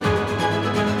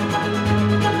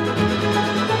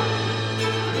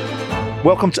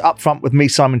Welcome to Upfront with me,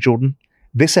 Simon Jordan.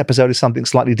 This episode is something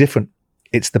slightly different.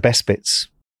 It's the best bits.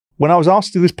 When I was asked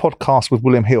to do this podcast with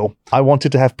William Hill, I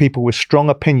wanted to have people with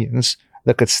strong opinions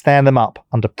that could stand them up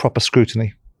under proper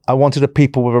scrutiny. I wanted a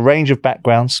people with a range of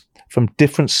backgrounds from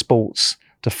different sports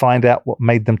to find out what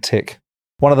made them tick.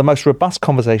 One of the most robust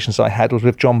conversations I had was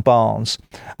with John Barnes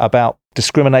about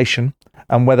discrimination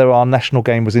and whether our national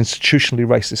game was institutionally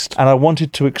racist. And I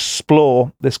wanted to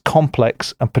explore this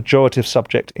complex and pejorative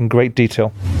subject in great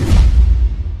detail.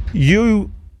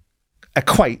 You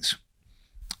equate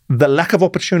the lack of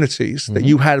opportunities that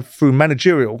you had through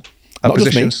managerial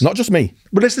positions. Not just me.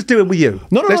 But let's just do it with you.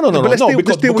 No. Because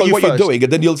what you're doing,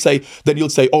 and then you'll say,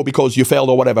 oh, because you failed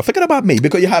or whatever. Forget about me,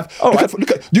 because you have.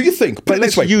 Do you think? Put it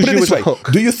this way.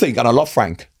 Do you think? And I love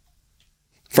Frank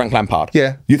Lampard.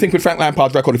 Yeah. You think with Frank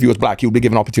Lampard's record, if he was black, he would be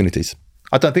given opportunities?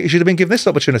 I don't think he should have been given this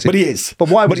opportunity. But he is. But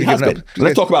why would he has given been?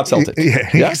 Let's talk about Celtic.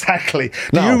 Yeah, exactly.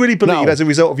 Do you really believe, as a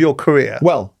result of your career,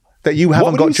 that you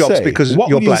haven't got jobs because you're black?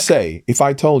 What would you say if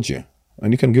I told you,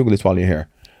 and you can Google this while you're here,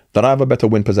 that I have a better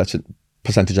win percentage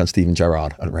than Steven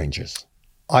Gerrard at Rangers?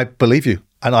 I believe you,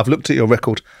 and I've looked at your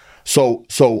record. So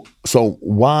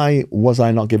why was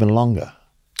I not given longer?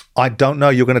 I don't know.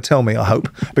 You're going to tell me, I hope,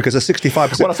 because a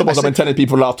 65%. Well, I suppose I've been telling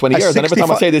people for the last 20 years, and every time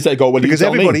I say this, they go, well, because you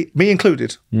tell everybody, me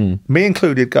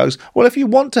included, goes, well, if you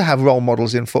want to have role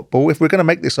models in football, if we're going to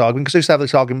make this argument, because we used to have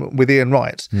this argument with Ian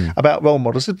Wright about role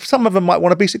models, some of them might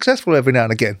want to be successful every now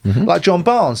and again, like John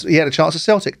Barnes. He had a chance at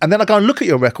Celtic. And then I go and look at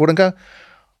your record and go,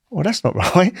 well, that's not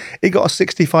right. He got a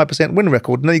 65% win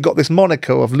record, and then he got this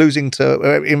moniker of losing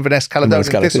to Inverness Caledonian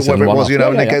Thistle, whatever it was,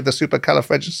 and they gave the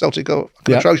supercalifragilistic or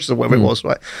whatever it was,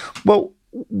 right? Well,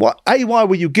 why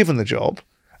were you given the job?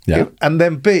 Yeah. And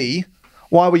then B,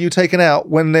 why were you taken out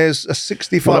when there's a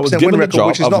 65% win record,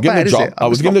 which is not bad, is it? I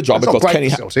was given the job because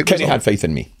Kenny had faith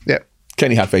in me. Yeah.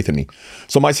 Kenny had faith in me.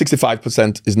 So my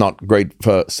 65% is not great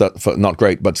for not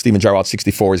great, but Steven Gerrard's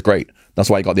 64 is great. That's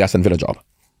why he got the Aston Villa job.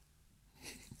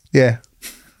 Yeah,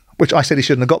 which I said he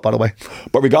shouldn't have got, by the way.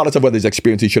 But regardless of whether his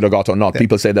experience he should have got or not,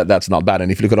 people say that that's not bad.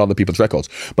 And if you look at other people's records.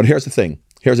 But here's the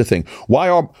thing. Why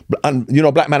are,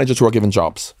 black managers who are given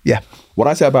jobs? Yeah. What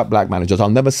I say about black managers, I'll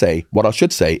never say. What I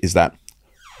should say is that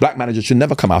black managers should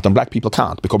never come out and black people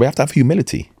can't, because we have to have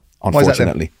humility,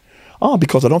 unfortunately.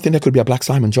 Because I don't think there could be a black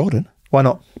Simon Jordan. Why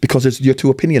not? Because you're too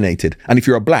opinionated. And if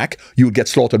you're a black, you would get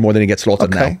slaughtered more than you get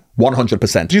slaughtered now.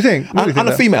 100%. Do you think? And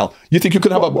a female. You think you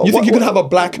could have a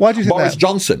black Boris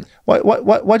Johnson?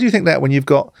 Why do you think that when you've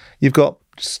got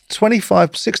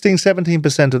 25, 16,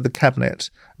 17% of the cabinet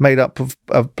made up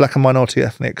of black and minority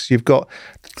ethnics? You've got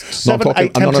 7,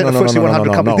 8, 10% of FTSE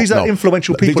 100 companies. These are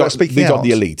influential people that are speaking out. These are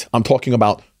the elite. I'm talking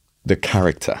about the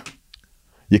character.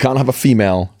 You can't have a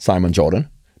female Simon Jordan,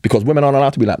 because women aren't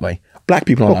allowed to be that way. Black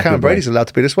people aren't allowed to be that way. Karen Brady's allowed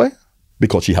to be this way?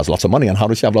 Because she has lots of money. And how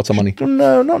does she have lots of money?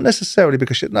 No, not necessarily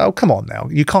because no, come on now.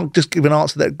 You can't just give an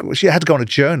answer that she had to go on a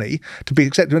journey to be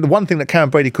accepted. The one thing that Karen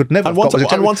Brady could never have got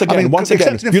was once again, you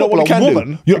know what we can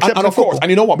do? And of course, and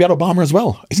you know what? We had Obama as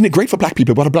well. Isn't it great for black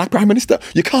people? We had a black prime minister.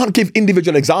 You can't give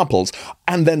individual examples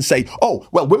and then say, oh,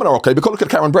 well, women are okay because look at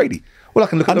Karen Brady. Well, I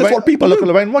can look at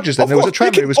Lorraine Rodgers then. There was a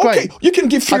traveller. It was great. You can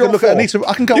give 3 or 4.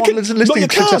 I can go on listing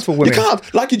successful women. You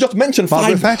can't. Like you just mentioned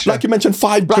 5. Like you mentioned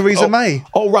 5 black. Theresa May.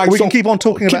 Oh, right. We can keep on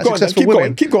talking about successful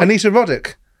women. Keep going. Anita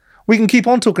Roddick. We can keep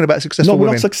on talking about successful women.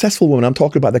 No, we're not successful women. I'm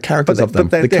talking about the characters of them.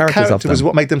 But their character was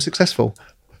what made them successful.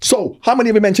 So, how many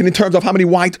have we mentioned in terms of how many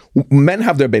white men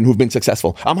have there been who've been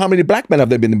successful? How many black men have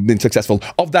there been successful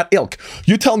of that ilk?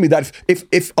 You tell me that if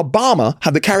Obama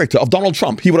had the character of Donald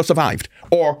Trump, he would have survived.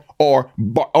 Or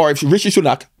if Rishi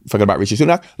Sunak, forget about Rishi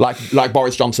Sunak, like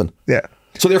Boris Johnson. Yeah.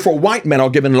 So therefore, white men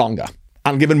are given longer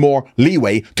and given more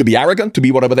leeway to be arrogant, to be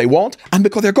whatever they want, and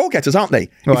because they're go-getters, aren't they?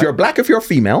 Right. If you're black, if you're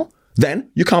female, then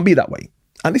you can't be that way.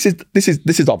 And this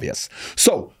is obvious.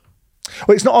 So.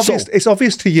 Well, it's not obvious. It's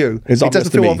obvious to you. It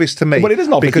doesn't feel obvious to me. But it is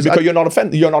not because you're not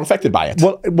affected by it.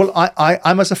 Well,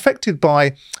 I'm as affected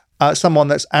by someone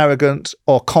that's arrogant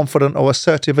or confident or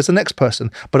assertive as the next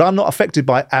person, but I'm not affected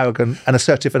by arrogant and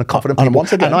assertive and confident people.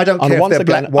 And I don't care if they're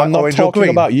black, white, orange, or green. I'm not talking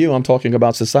about you. I'm talking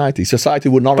about society. Society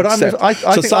would not accept. I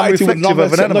think I'm reflective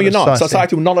of an element. No, you're not. Society.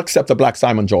 Society would not accept a black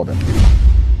Simon Jordan.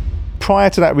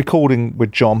 Prior to that recording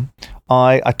with John,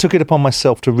 I took it upon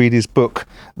myself to read his book,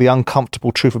 The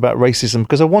Uncomfortable Truth About Racism,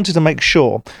 because I wanted to make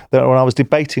sure that when I was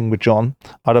debating with John,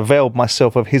 I'd availed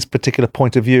myself of his particular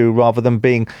point of view rather than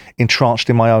being entrenched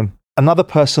in my own. Another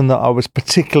person that I was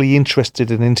particularly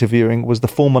interested in interviewing was the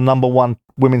former #1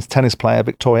 women's tennis player,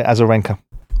 Victoria Azarenka.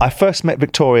 I first met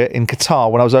Victoria in Qatar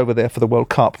when I was over there for the World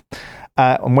Cup.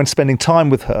 And when spending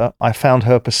time with her, I found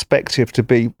her perspective to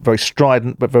be very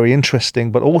strident, but very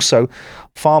interesting, but also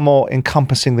far more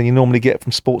encompassing than you normally get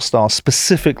from sports stars.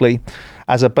 Specifically,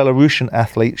 as a Belarusian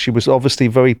athlete, she was obviously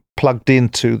very plugged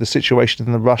into the situation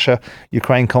in the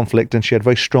Russia-Ukraine conflict, and she had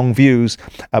very strong views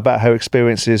about her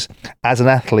experiences as an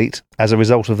athlete as a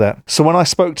result of that. So when I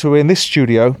spoke to her in this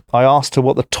studio, I asked her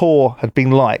what the tour had been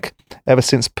like ever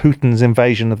since Putin's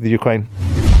invasion of the Ukraine.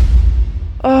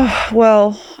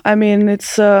 Well, I mean,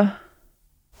 it's, I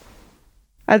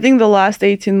think the last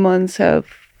 18 months have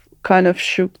kind of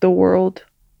shook the world.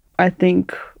 I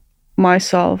think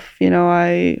myself,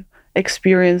 I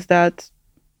experienced that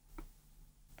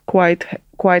quite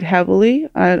heavily.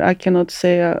 I cannot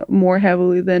say more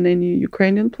heavily than any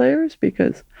Ukrainian players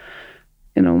because,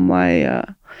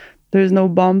 there's no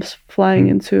bombs flying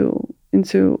into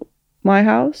my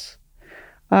house.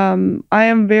 I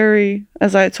am very,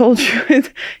 as I told you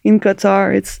in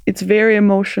Qatar, it's very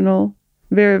emotional,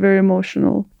 very, very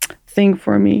emotional thing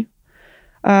for me.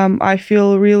 I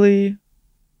feel really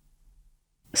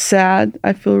sad.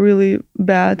 I feel really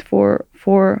bad for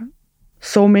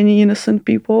so many innocent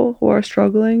people who are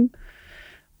struggling.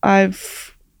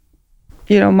 Actually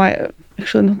not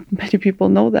many people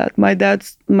know that. My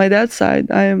dad's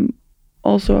side, I am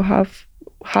also half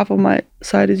of my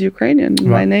side is Ukrainian. Right.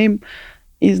 My name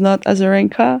is not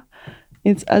Azarenka,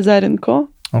 it's Azarenko,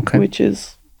 which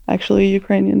is actually a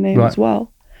Ukrainian name as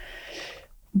well.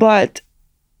 And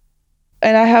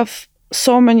I have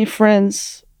so many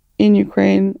friends in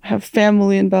Ukraine, have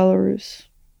family in Belarus.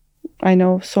 I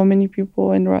know so many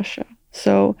people in Russia.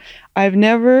 So I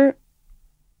want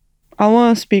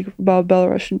to speak about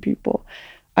Belarusian people.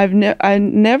 I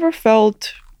never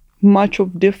felt much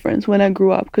of difference when I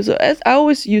grew up, because I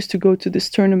always used to go to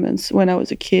these tournaments when I was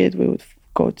a kid. We would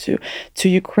go to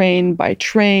Ukraine by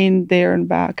train there and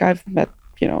back. I've met,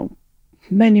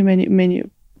 many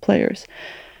players.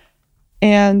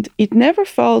 And it never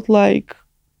felt like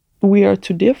we are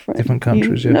too different. Different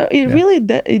countries, Really,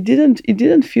 it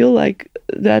didn't feel like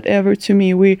that ever to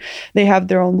me. They have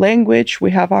their own language,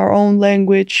 we have our own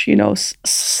language,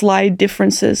 slight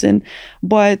differences,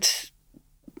 but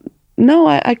no,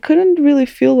 I couldn't really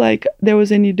feel like there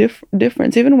was any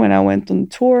difference. Even when I went on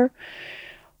tour,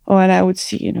 and I would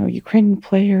see, Ukrainian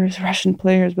players, Russian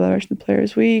players, Belarusian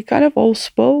players, we kind of all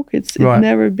spoke. It's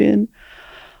never been.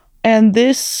 And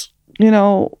this,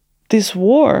 this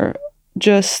war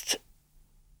just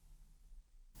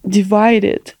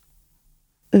divided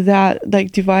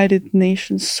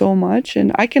nations so much,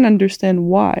 and I can understand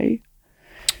why.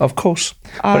 Of course,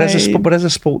 but as a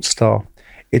sports star,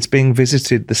 it's being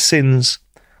visited, the sins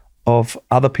of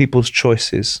other people's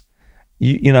choices.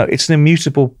 It's an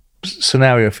immutable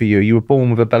scenario for you. You were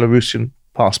born with a Belarusian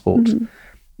passport. Mm-hmm.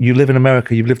 You live in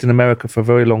America. You've lived in America for a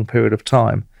very long period of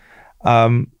time.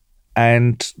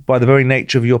 And by the very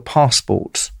nature of your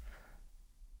passport,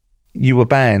 you were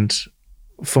banned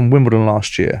from Wimbledon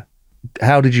last year.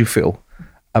 How did you feel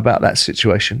about that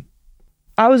situation?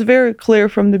 I was very clear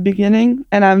from the beginning,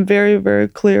 and I'm very, very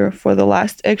clear for the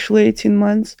last actually 18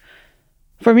 months.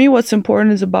 For me, what's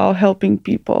important is about helping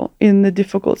people in the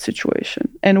difficult situation.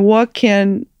 And what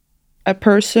can a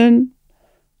person,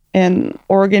 an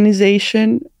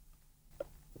organization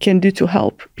can do to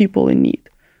help people in need?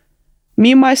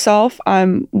 Me, myself,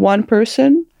 I'm one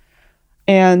person,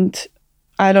 and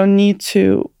I don't need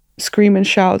to scream and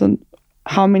shout on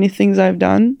how many things I've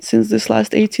done since this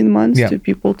last 18 months to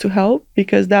people to help,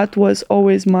 because that was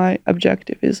always my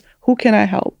objective, is who can I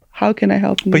help? How can I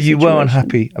help? But you were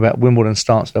unhappy about Wimbledon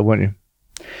starts though, weren't you?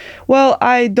 Well,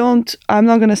 I'm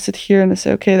not going to sit here and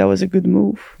say, okay, that was a good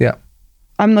move. Yeah.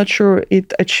 I'm not sure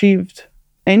it achieved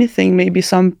anything. Maybe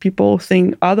some people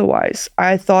think otherwise.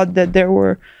 I thought that there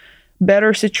were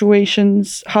better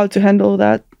situations, how to handle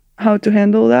that.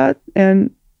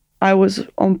 And I was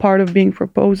on part of being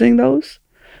proposing those.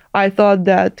 I thought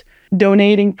that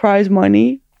donating prize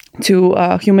money to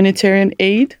humanitarian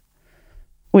aid,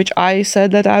 which I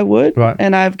said that I would,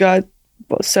 and I've got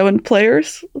 7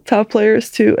 top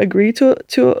players to agree to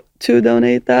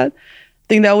donate that. I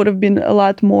think that would have been a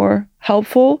lot more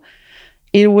helpful.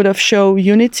 It would have shown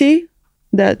unity,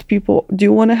 that people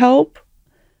do want to help.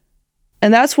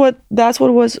 And that's what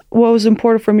was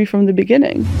important for me from the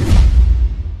beginning.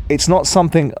 It's not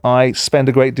something I spend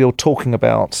a great deal talking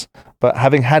about, but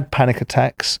having had panic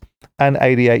attacks and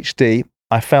ADHD,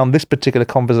 I found this particular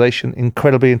conversation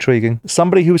incredibly intriguing.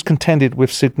 Somebody who was contended with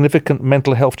significant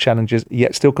mental health challenges,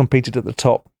 yet still competed at the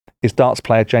top, is darts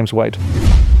player James Wade.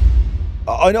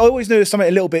 I always knew there's something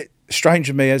a little bit strange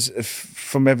with me,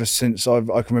 from ever since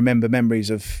I can remember memories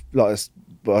of, like,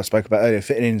 what I spoke about earlier,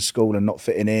 fitting in school and not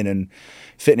fitting in, and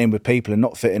fitting in with people and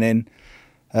not fitting in.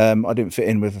 I didn't fit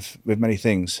in with many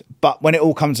things. But when it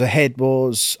all comes ahead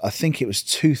was, I think it was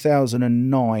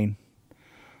 2009,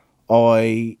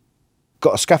 I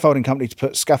got a scaffolding company to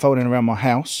put scaffolding around my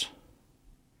house.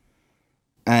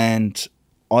 And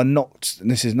I knocked,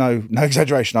 and this is no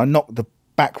exaggeration, I knocked the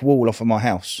back wall off of my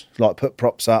house, like put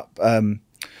props up. And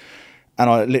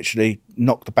I literally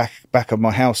knocked the back of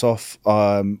my house off.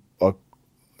 I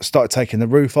started taking the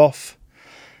roof off.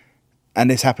 And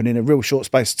this happened in a real short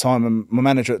space of time. And my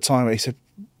manager at the time, he said,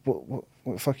 what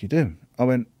the fuck are you doing? I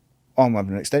went, I'm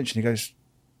having an extension. He goes,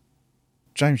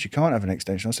 James, you can't have an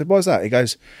extension. I said, why is that? He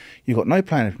goes, you've got no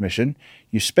planning permission.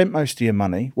 You've spent most of your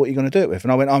money. What are you going to do it with?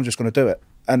 And I went, I'm just going to do it.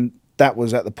 And that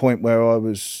was at the point where I'd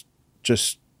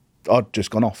just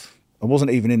gone off. I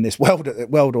wasn't even in this worldly.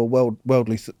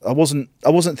 I wasn't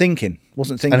thinking.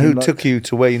 And who took you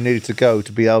to where you needed to go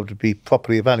to be able to be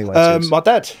properly evaluated? My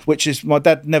dad, my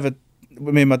dad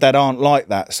me and my dad aren't like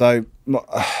that. So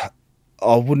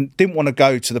I didn't want to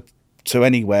go to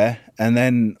anywhere. And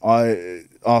then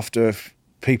after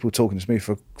people talking to me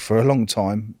for a long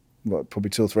time, probably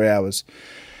 2 or 3 hours,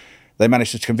 they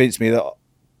managed to convince me that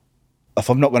if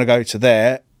I'm not going to go to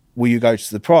there, will you go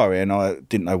to the Priory? And I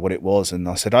didn't know what it was. And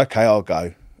I said, okay, I'll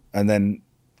go. And then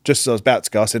just as I was about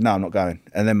to go, I said, no, I'm not going.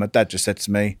 And then my dad just said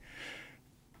to me,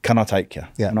 can I take you?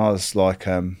 Yeah. And I was like,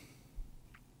 I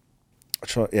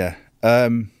tried, yeah.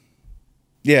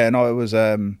 Yeah, and I was,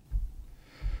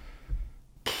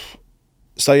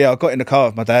 so yeah, I got in the car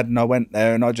with my dad and I went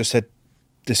there and I just said,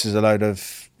 this is a load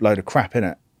of crap,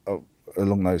 innit?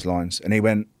 Along those lines. And he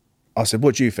went, I said,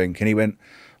 what do you think? And he went,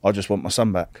 I just want my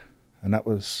son back. And that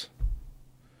was,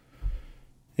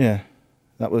 yeah,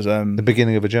 that was the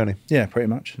beginning of a journey. Yeah, pretty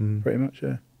much,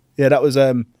 yeah. Yeah, that was,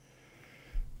 that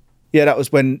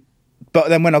was when. But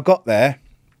then when I got there,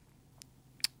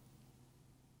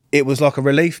 it was like a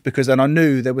relief because then I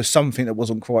knew there was something that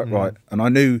wasn't quite right, and I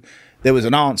knew there was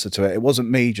an answer to it. It wasn't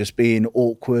me just being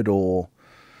awkward,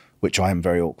 which I am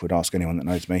very awkward. Ask anyone that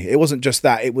knows me. It wasn't just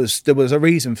that. There was a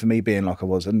reason for me being like I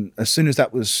was, and as soon as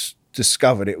that was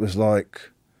discovered, it was like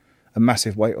a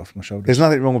massive weight off my shoulders. There's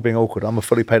nothing wrong with being awkward. I'm a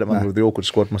fully paid up member of the awkward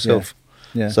squad myself.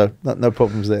 Yeah. So no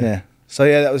problems there. Yeah. So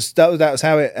yeah, that was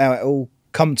how it all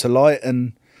come to light,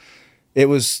 and it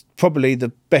was probably the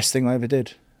best thing I ever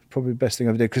did. Probably the best thing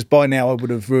I ever did, because by now I would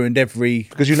have ruined every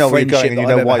because you know where you're going and you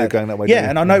know why you're going that way. Yeah,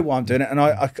 and I know why I'm doing it, and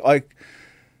I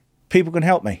people can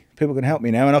help me. People can help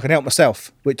me now, and I can help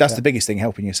myself. Which that's the biggest thing,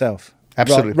 helping yourself.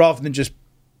 Absolutely. Rather than just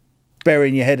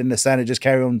burying your head in the sand and just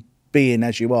carry on being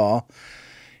as you are,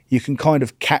 you can kind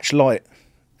of catch light,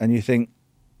 and you think,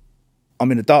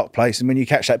 I'm in a dark place, and when you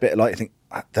catch that bit of light, you think,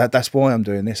 that's why I'm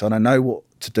doing this, and I know what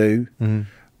to do,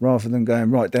 rather than going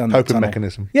right down the coping tunnel.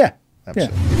 mechanism. Yeah,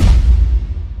 absolutely. Yeah.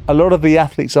 A lot of the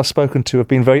athletes I've spoken to have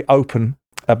been very open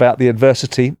about the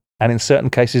adversity and in certain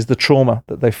cases the trauma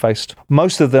that they've faced.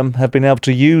 Most of them have been able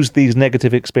to use these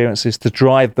negative experiences to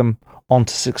drive them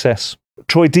onto success.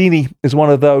 Troy Deeney is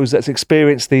one of those that's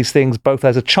experienced these things both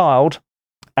as a child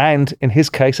and, in his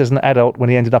case, as an adult when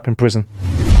he ended up in prison.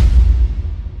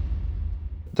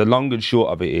 The long and short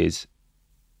of it is,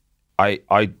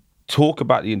 I talk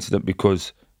about the incident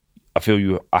because I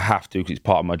feel I have to, because it's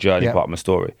part of my journey, part of my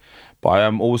story. But I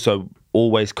am also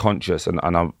always conscious, and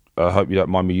I hope you don't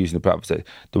mind me using the platform to say,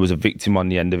 there was a victim on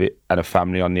the end of it and a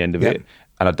family on the end of it.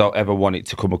 And I don't ever want it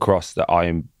to come across that I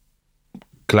am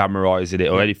glamorizing it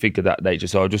or anything of that nature.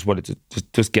 So I just wanted to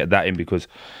just get that in, because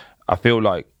I feel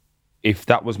like if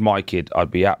that was my kid, I'd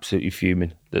be absolutely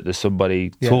fuming that there's somebody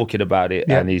talking about it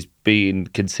and he's being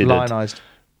considered... Lionised.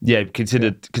 Yeah,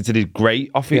 considered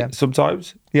great off it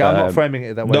sometimes. Yeah, I'm not framing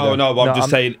it that way. No, I'm just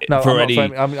saying for any...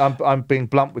 I'm being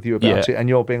blunt with you about it, and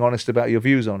you're being honest about your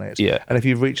views on it. Yeah. And if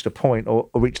you've reached a point, or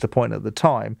reached a point at the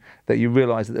time, that you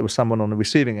realise that there was someone on the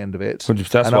receiving end of it, 100%,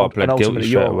 that's why I pled guilty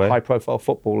straight away. You're a high-profile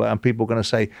footballer, and people are going to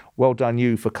say, well done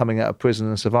you for coming out of prison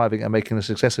and surviving and making a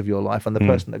success of your life, and the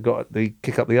person that got the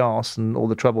kick up the arse and all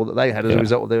the trouble that they had as a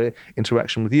result of their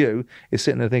interaction with you is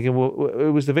sitting there thinking, well,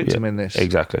 who was the victim in this?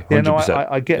 Exactly, 100%. Yeah, no,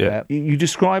 I get that. You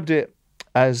described it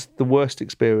as the worst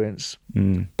experience,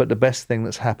 but the best thing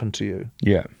that's happened to you.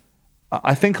 Yeah.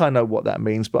 I think I know what that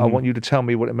means, but I want you to tell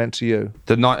me what it meant to you.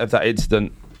 The night of that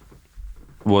incident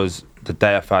was the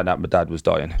day I found out my dad was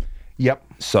dying. Yep.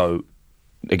 So,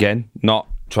 again, not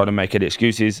trying to make any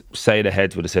excuses. Say the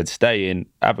heads would have said, stay in,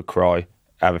 have a cry,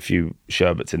 have a few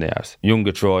sherbets in the house.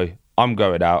 Younger Troy, I'm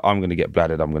going out, I'm going to get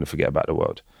bladdered, I'm going to forget about the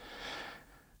world.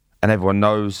 and everyone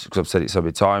knows, because I've said it so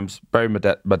many times, bury my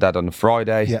dad on the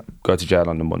Friday, Yeah. go to jail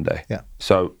on the Monday. Yeah.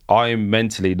 So I'm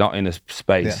mentally not in a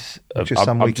space Yeah. of, Just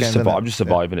some I'm just weekend, innit? I'm just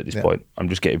surviving at this Yeah. point. I'm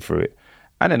just getting through it.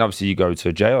 And then obviously you go to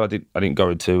a jail. I didn't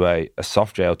go into a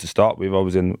soft jail to start with. I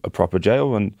was in a proper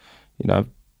jail, and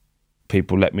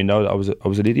people let me know that I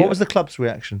was an idiot. What was the club's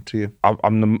reaction to you?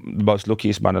 I'm the most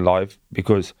luckiest man alive,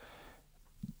 because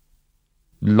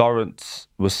Lawrence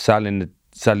was selling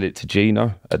it to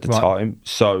Gino at the Right. time.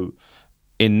 So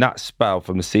in that spell,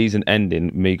 from the season ending,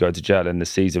 me going to jail, and the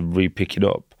season re-picking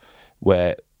up,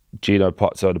 where Gino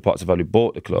Pozzo, the Pozzo family,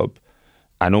 bought the club,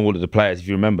 and all of the players, if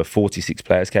you remember, 46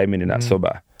 players came in that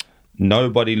summer.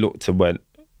 Nobody looked and went,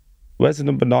 where's the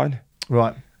number 9?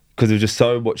 Right. Because there was just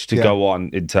so much to Yeah. go on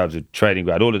in terms of training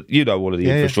ground, all of the Yeah,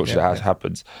 infrastructure yeah, that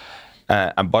happens.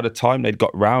 And by the time they'd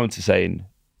got round to saying,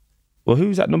 well,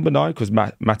 who's that number 9? Because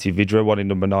Matty Vidra wanted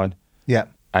number 9. Yeah.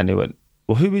 And they went,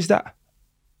 well, who is that?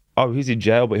 Oh, he's in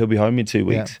jail, but he'll be home in 2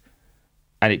 weeks.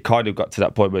 And it kind of got to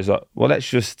that point where it's like, well, let's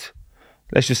just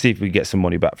see if we can get some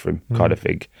money back for him, kind of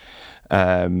thing.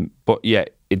 But yeah,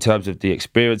 in terms of the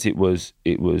experience, it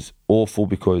was awful,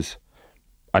 because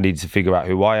I needed to figure out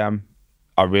who I am.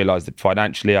 I realised that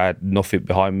financially I had nothing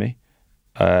behind me,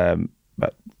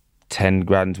 about 10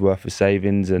 grand's worth of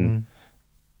savings and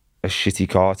a shitty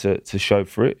car to show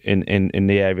for it in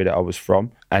the area that I was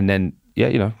from. And then,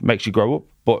 makes you grow up.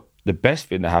 But the best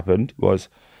thing that happened was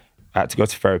I had to go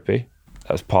to therapy.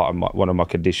 That was part of one of my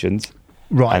conditions.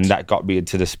 Right. And that got me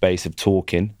into the space of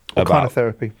talking What about... kind of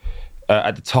therapy?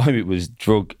 At the time, it was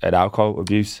drug and alcohol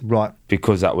abuse. Right.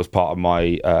 Because that was part of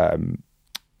my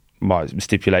my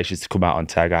stipulations to come out on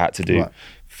tag. I had to do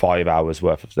 5 hours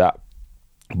worth of that.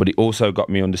 But it also got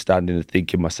me understanding and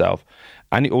thinking myself.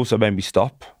 And it also made me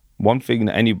stop. One thing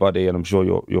that anybody, and I'm sure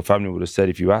your family would have said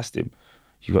if you asked him,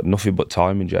 you've got nothing but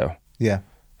time in jail. Yeah.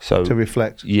 So To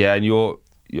reflect. Yeah, and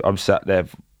I'm sat there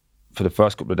for the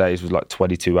first couple of days, was like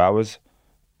 22 hours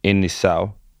in this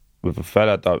cell with a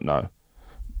fella I don't know.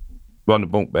 We're on the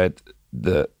bunk bed,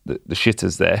 the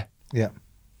shitter's there. Yeah.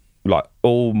 Like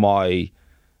all my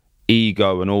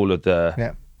ego and all of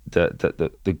the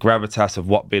gravitas of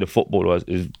what being a footballer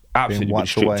is absolutely been wiped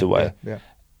stripped away. Yeah.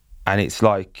 And it's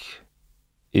like,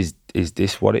 is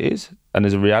this what it is? And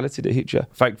there's a reality that hits you.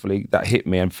 Thankfully, that hit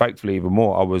me, and thankfully even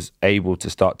more, I was able to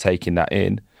start taking that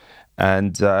in.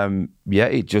 And I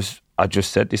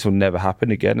just said this will never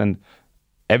happen again. And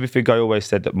everything I always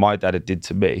said that my dad had did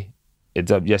to me,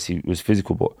 yes, he was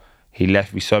physical, but he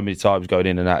left me so many times going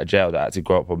in and out of jail that I had to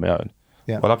grow up on my own.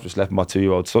 Yeah. Well, I've just left my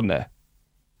 2-year-old son there.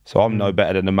 So I'm no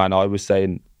better than the man I was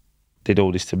saying did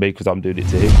all this to me, because I'm doing it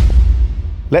to him.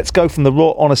 Let's go from the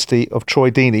raw honesty of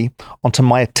Troy Deeney onto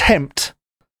my attempt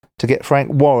to get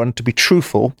Frank Warren to be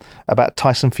truthful about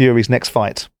Tyson Fury's next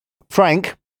fight.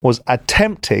 Frank was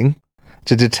attempting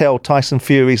to detail Tyson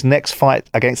Fury's next fight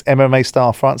against MMA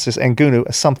star Francis Ngannou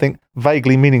as something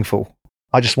vaguely meaningful.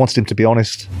 I just wanted him to be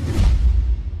honest.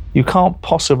 You can't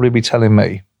possibly be telling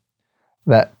me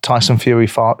that Tyson Fury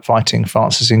fighting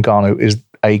Francis Ngannou is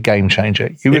a game changer.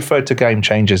 You referred to game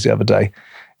changers the other day.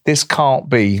 This can't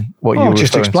be what you were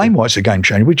just referring explain to. why it's a game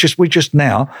changer. We just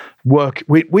now work.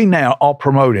 We now are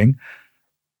promoting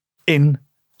in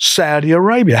Saudi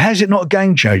Arabia. How's it not a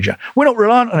game changer? We're not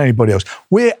reliant on anybody else.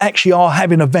 We actually are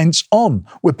having events on.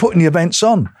 We're putting the events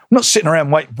on. We're not sitting around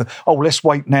waiting for, let's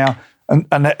wait now and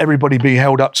let everybody be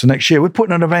held up to next year. We're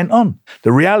putting an event on.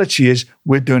 The reality is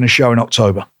we're doing a show in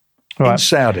October in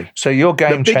Saudi. So your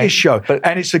game The biggest show.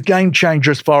 And it's a game changer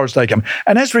as far as they come.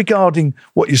 And as regarding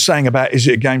what you're saying about is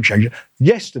it a game changer,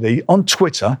 yesterday on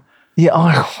Twitter,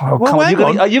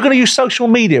 Are you going to use social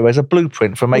media as a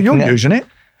blueprint for making you're using it.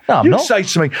 No, I'm you not. say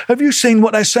to me, have you seen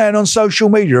what they're saying on social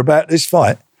media about this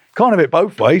fight? Can't have it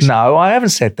both ways. No, I haven't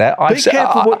said that. Be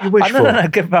careful what you wish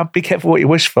for. No, be careful what you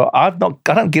wish for. I don't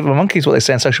give a monkeys what they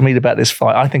say on social media about this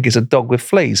fight. I think it's a dog with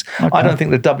fleas. Okay. I don't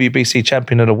think the WBC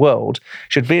champion of the world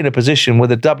should be in a position where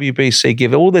the WBC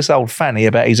give all this old fanny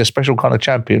about he's a special kind of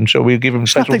champion. So we give him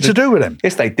special... Nothing to do with him.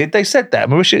 Yes, they did. They said that.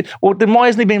 Well, then why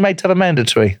hasn't he been made to have a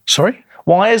mandatory? Sorry?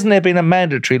 Why hasn't there been a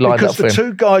mandatory lined up Because for the him?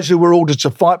 two guys who were ordered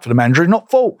to fight for the mandatory not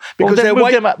fought. Because then they're move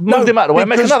waiting. them out of the way.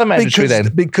 Make another mandatory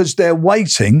then. Because they're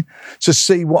waiting to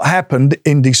see what happened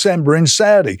in December in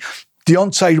Saudi.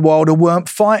 Deontay Wilder weren't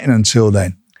fighting until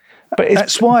then.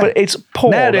 That's why. But it's poor.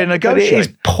 Now they're negotiating. But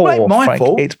it is poor, It ain't my Frank.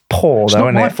 fault. It's poor, It's though, not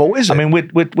isn't my it? fault, is it? I mean,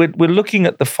 we're looking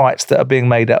at the fights that are being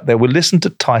made out there. We listen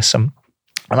to Tyson.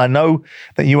 And I know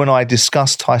that you and I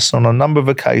discussed Tyson on a number of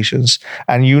occasions.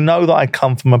 And you know that I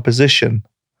come from a position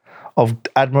of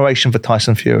admiration for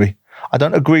Tyson Fury. I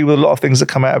don't agree with a lot of things that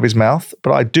come out of his mouth,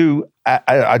 but I do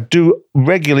I do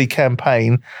regularly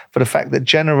campaign for the fact that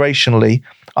generationally,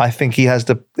 I think he's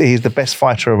the best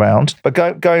fighter around.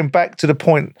 But going back to the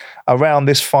point around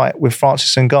this fight with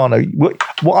Francis Ngannou,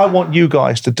 what I want you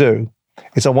guys to do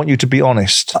is I want you to be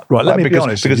honest. Right, let me be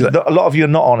honest. Because a lot of you are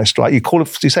not honest, right?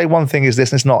 You say one thing is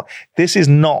this and it's not. This is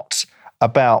not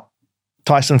about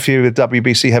Tyson Fury, the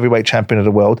WBC heavyweight champion of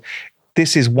the world.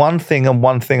 This is one thing and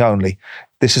one thing only.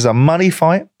 This is a money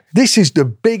fight. This is the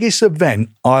biggest event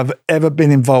I've ever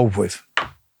been involved with.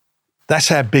 That's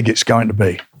how big it's going to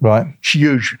be. Right. It's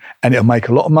huge. And it'll make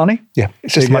a lot of money. Yeah.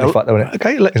 It's just a money fight, though, isn't it?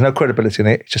 Okay. There's no credibility in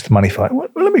it. It's just a money fight. Well,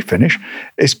 let me finish.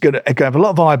 It's going to have a lot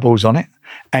of eyeballs on it.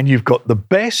 And you've got the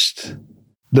best,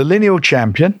 the lineal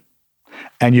champion,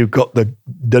 and you've got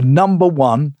the number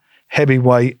one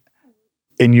heavyweight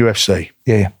in UFC.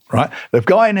 Yeah. Right? The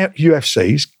guy in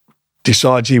UFC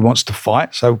decides he wants to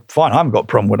fight. So fine, I haven't got a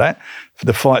problem with that. For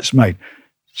the fight's made.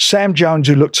 Sam Jones,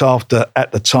 who looked after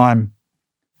at the time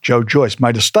Joe Joyce,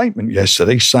 made a statement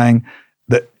yesterday saying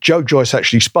that Joe Joyce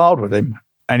actually sparred with him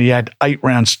and he had 8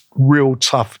 rounds real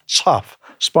tough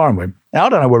sparring with him. Now, I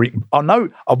don't know where I'm not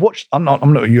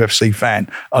a UFC fan.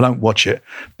 I don't watch it,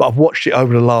 but I've watched it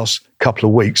over the last couple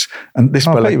of weeks and this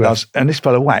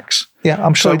fella whacks. Yeah,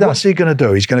 I'm sure so he does. What's he going to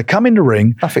do? He's going to come in the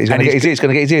ring. I think he's going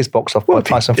to get his ears boxed off by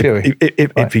Tyson Fury.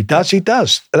 If he does, he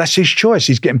does. That's his choice.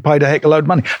 He's getting paid a heck of a load of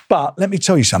money. But let me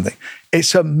tell you something.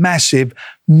 It's a massive,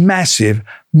 massive,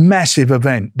 massive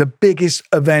event. The biggest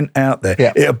event out there.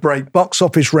 Yeah. It'll break box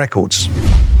office records.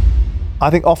 I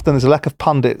think often there's a lack of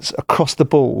pundits across the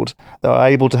board that are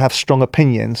able to have strong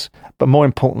opinions, but more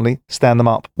importantly, stand them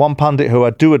up. One pundit who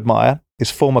I do admire is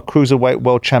former cruiserweight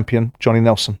world champion Johnny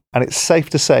Nelson. And it's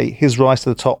safe to say his rise to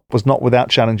the top was not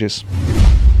without challenges.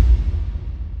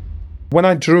 When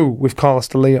I drew with Carlos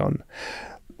de Leon,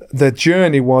 the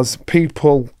journey was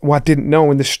people who I didn't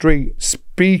know in the street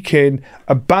speaking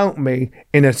about me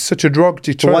in such a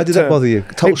derogatory term. Why did that bother you?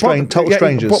 Total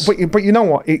strangers. But you know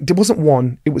what? It wasn't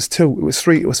 1, it was 2, it was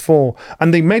 3, it was 4.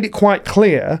 And they made it quite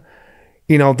clear,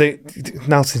 you know,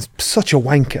 Nelson's such a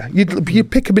wanker.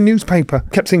 You'd pick up a newspaper,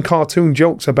 kept seeing cartoon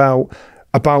jokes about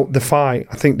the fight.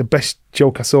 I think the best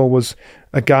joke I saw was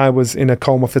a guy was in a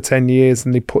coma for 10 years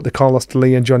and they put the Carlos de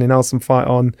Leon and Johnny Nelson fight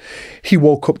on. He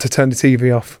woke up to turn the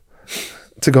TV off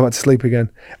to go back to sleep again.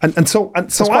 And so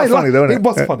That's quite funny, though, isn't it? It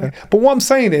was funny. But what I'm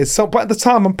saying is, but at the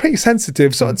time I'm pretty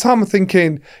sensitive. So at the time I'm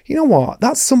thinking, you know what?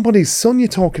 That's somebody's son you're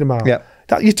talking about. Yeah.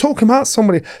 That you're talking about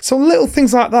somebody. So little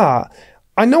things like that.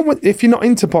 I know if you're not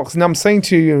into boxing, I'm saying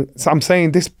to you, I'm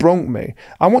saying this broke me.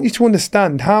 I want you to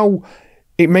understand how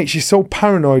it makes you so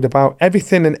paranoid about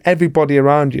everything and everybody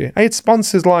around you. I had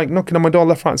sponsors like knocking on my door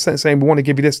left, right, and centre saying, we want to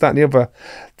give you this, that, and the other.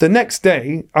 The next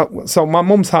day, so my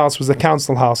mum's house was a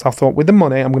council house. I thought, with the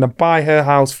money, I'm going to buy her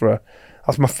house for her.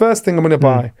 That's my first thing I'm going to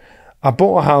buy. I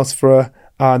bought a house for her.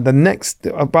 And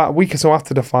about a week or so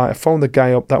after the fight, I phoned the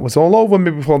guy up that was all over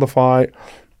me before the fight.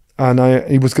 And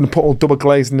he was going to put all double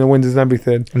glazing in the windows and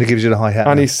everything. And he gives you the hi-hat.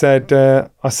 And he said,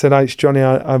 I said, hey, it's Johnny,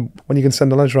 when are you going to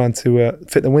send the lads around to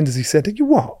fit the windows? He said, you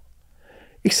what?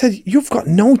 He said, you've got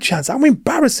no chance. I'm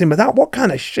embarrassing with that. What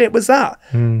kind of shit was that?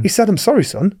 He said, I'm sorry,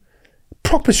 son.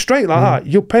 Proper straight like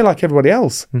that. You'll pay like everybody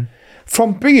else.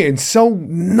 From being so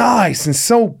nice and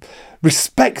so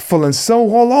respectful and so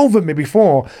all over me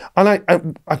before. And I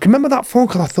can remember that phone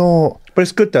call, I thought... But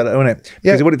it's good though, isn't it?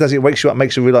 Because what it does, it wakes you up,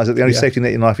 makes you realise that the only safety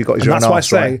net in life you've got is your own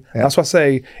arse, right? That's why I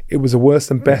say it was the worst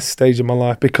and best stage of my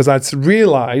life, because I'd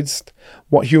realised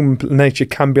what human nature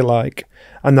can be like.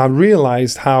 And I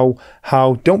realised how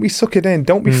don't be suckered in,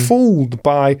 don't be fooled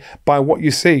by what you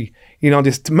see. You know,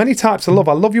 there's many types of love.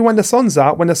 I love you when the sun's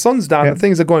out. When the sun's down and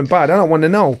things are going bad, I don't want to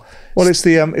know. Well, it's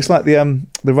like the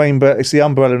rainbow. It's the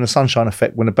umbrella and the sunshine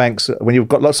effect. When you've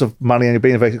got lots of money and you're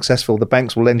being very successful, the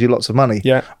banks will lend you lots of money.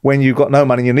 Yeah. When you've got no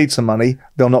money and you need some money,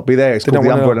 they'll not be there. It's called the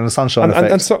umbrella and the sunshine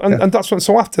effect. And that's what.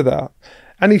 So after that,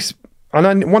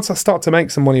 once I start to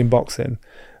make some money in boxing.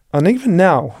 And even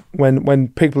now, when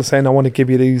people are saying, I want to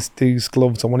give you these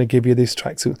gloves, I want to give you this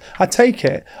tracksuit, I take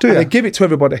it and I give it to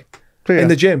everybody in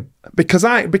the gym.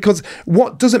 Because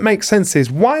what doesn't make sense is,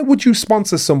 why would you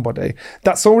sponsor somebody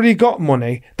that's already got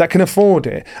money, that can afford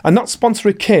it, and not sponsor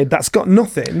a kid that's got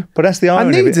nothing? But that's the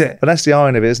irony of it. But that's the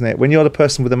irony of it, isn't it? When you're the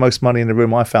person with the most money in the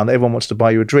room, I found that everyone wants to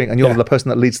buy you a drink, and you're the person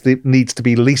that needs to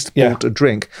be least bought a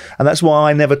drink. And that's why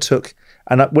I never took...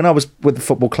 And when I was with the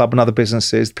football club and other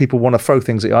businesses, people want to throw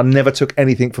things at you. I never took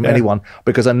anything from anyone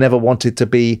because I never wanted to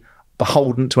be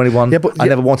beholden to anyone. Yeah, but- I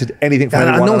never wanted anything from And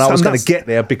I anyone, know, and I was Sam, going to that's- get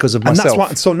there because of And myself. that's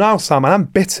why. So now, Sam, and I'm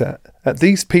bitter at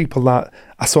these people that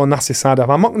I saw a nasty side of.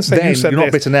 I'm not going to say Then you said you're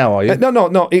not this. bitter now, are you?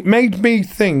 No. It made me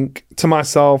think to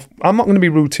myself, I'm not going to be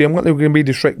rude to you. I'm not going to be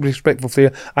disrespectful to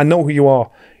you. I know who you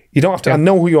are. You don't have to. I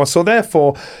know who you are. So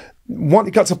therefore, when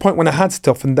it got to a point when I had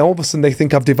stuff, and all of a sudden they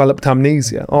think I've developed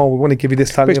amnesia. Oh, we want to give you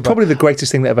this. But it's probably the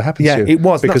greatest thing that ever happened Yeah, to you. it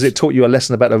was. Because it taught you a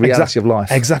lesson about the reality of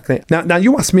life. Exactly. Now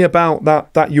you asked me about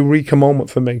that eureka moment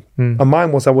for me, and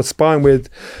mine was I was sparring with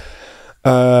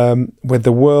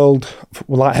the world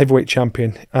light heavyweight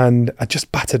champion, and I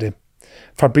just battered him.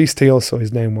 Fabrice Teoso,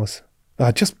 his name was.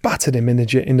 I just battered him in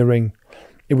the ring.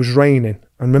 It was raining,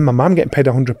 and remember, I'm getting paid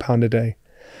 £100 a day.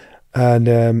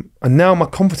 And now my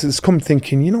confidence has come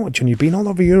thinking, you know what, John, you've been all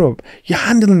over Europe. You're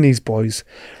handling these boys.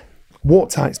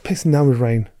 Watertight, it's pissing down with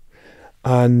rain.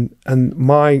 And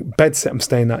my bed set I'm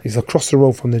staying at is across the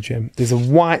road from the gym. There's a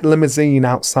white limousine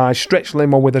outside, stretch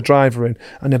limo with a driver in,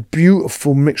 and a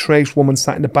beautiful mixed race woman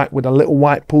sat in the back with a little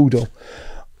white poodle.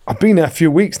 I've been there a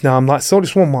few weeks now. I'm like, so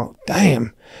this woman, like,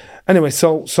 damn. Anyway,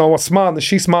 so I smiled and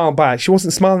she smiled back. She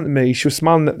wasn't smiling at me. She was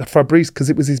smiling at Fabrice because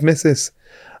it was his missus.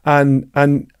 And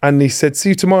he said, see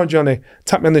you tomorrow, Johnny.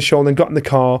 Tapped me on the shoulder and got in the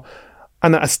car.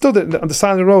 And I stood on the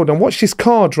side of the road and watched his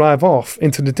car drive off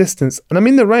into the distance. And I'm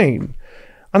in the rain.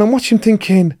 And I'm watching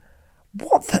thinking,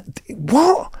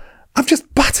 what? I've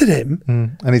just battered him.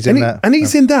 And he's in that. And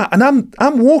he's in that. And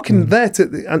I'm walking there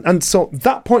to, and so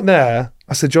that point there,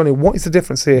 I said, Johnny, what is the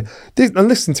difference here? And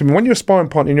listen to me, when you're a sparring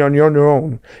partner and you're on your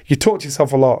own, you talk to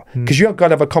yourself a lot because you've got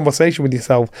to have a conversation with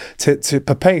yourself to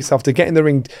prepare yourself to get in the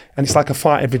ring. And it's like a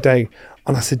fight every day.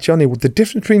 And I said, Johnny, well, the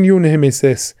difference between you and him is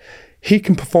this. He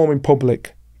can perform in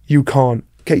public. You can't.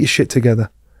 Get your shit together.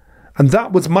 And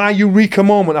that was my eureka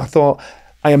moment. I thought,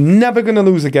 I am never going to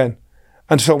lose again.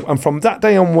 And from that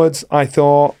day onwards, I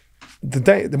thought, the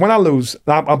day when I lose,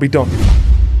 I'll be done.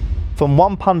 From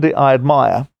one pundit I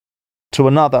admire to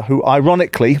another who,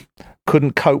 ironically,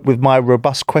 couldn't cope with my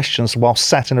robust questions while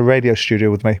sat in a radio studio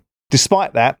with me.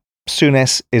 Despite that,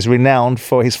 Souness is renowned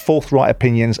for his forthright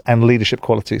opinions and leadership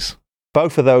qualities.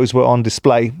 Both of those were on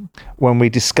display when we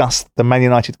discussed the Man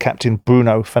United captain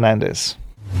Bruno Fernandes.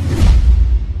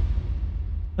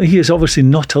 He is obviously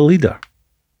not a leader.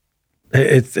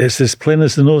 It's as plain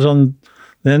as the nose on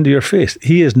the end of your face.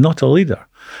 He is not a leader.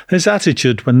 His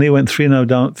attitude when they went 3-0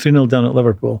 down at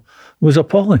Liverpool was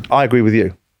appalling. I agree with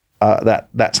you.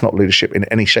 That's not leadership in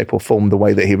any shape or form, the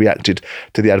way that he reacted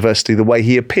to the adversity, the way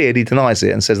he appeared. He denies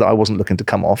it and says that I wasn't looking to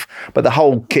come off. But the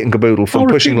whole kit and caboodle from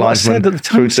pushing linesmen I said at the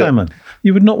time, Simon,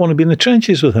 you would not want to be in the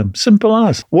trenches with him. Simple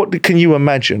as. What can you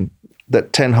imagine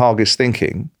that Ten Hag is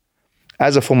thinking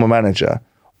as a former manager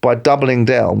by doubling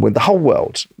down with the whole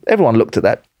world? Everyone looked at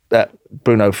that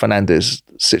Bruno Fernandes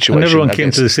situation. And everyone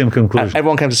came to the same conclusion.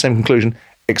 Everyone came to the same conclusion,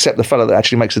 except the fellow that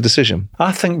actually makes the decision.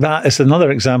 I think that is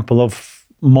another example of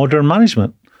modern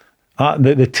management.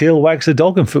 The tail wags the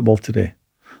dog in football today.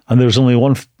 And there's only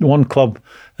one club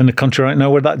in the country right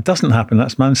now where that doesn't happen.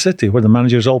 That's Man City, where the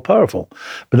manager is all powerful.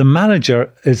 But the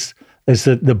manager is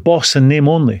the boss in name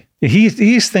only.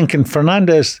 He's thinking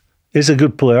Fernandes is a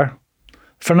good player.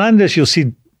 Fernandes, you'll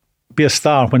see, be a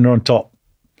star when they're on top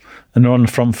and they're on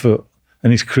the front foot.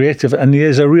 And he's creative, and he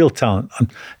is a real talent.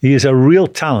 And he is a real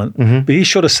talent, but he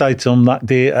showed a side to him that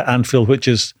day at Anfield, which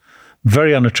is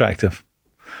very unattractive.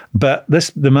 But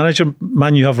the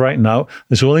man you have right now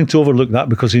is willing to overlook that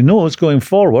because he knows going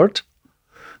forward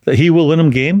that he will win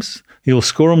him games, he will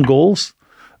score him goals.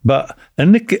 But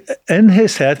in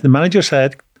his head, the manager's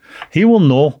head, he will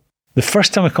know the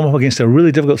first time I come up against a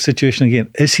really difficult situation again,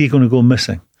 is he going to go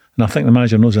missing? And I think the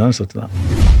manager knows the answer to that.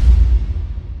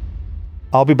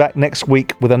 I'll be back next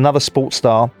week with another sports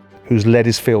star who's led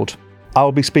his field. I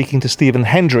will be speaking to Stephen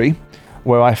Hendry,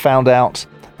 where I found out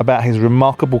about his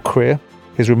remarkable career,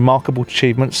 his remarkable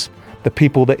achievements, the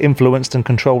people that influenced and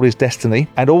controlled his destiny,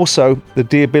 and also the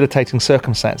debilitating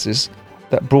circumstances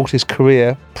that brought his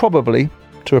career probably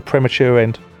to a premature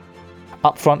end.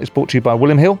 Upfront is brought to you by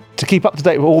William Hill. To keep up to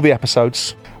date with all the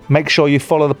episodes, make sure you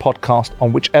follow the podcast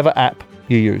on whichever app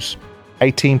you use.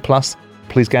 18+,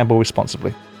 please gamble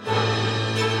responsibly.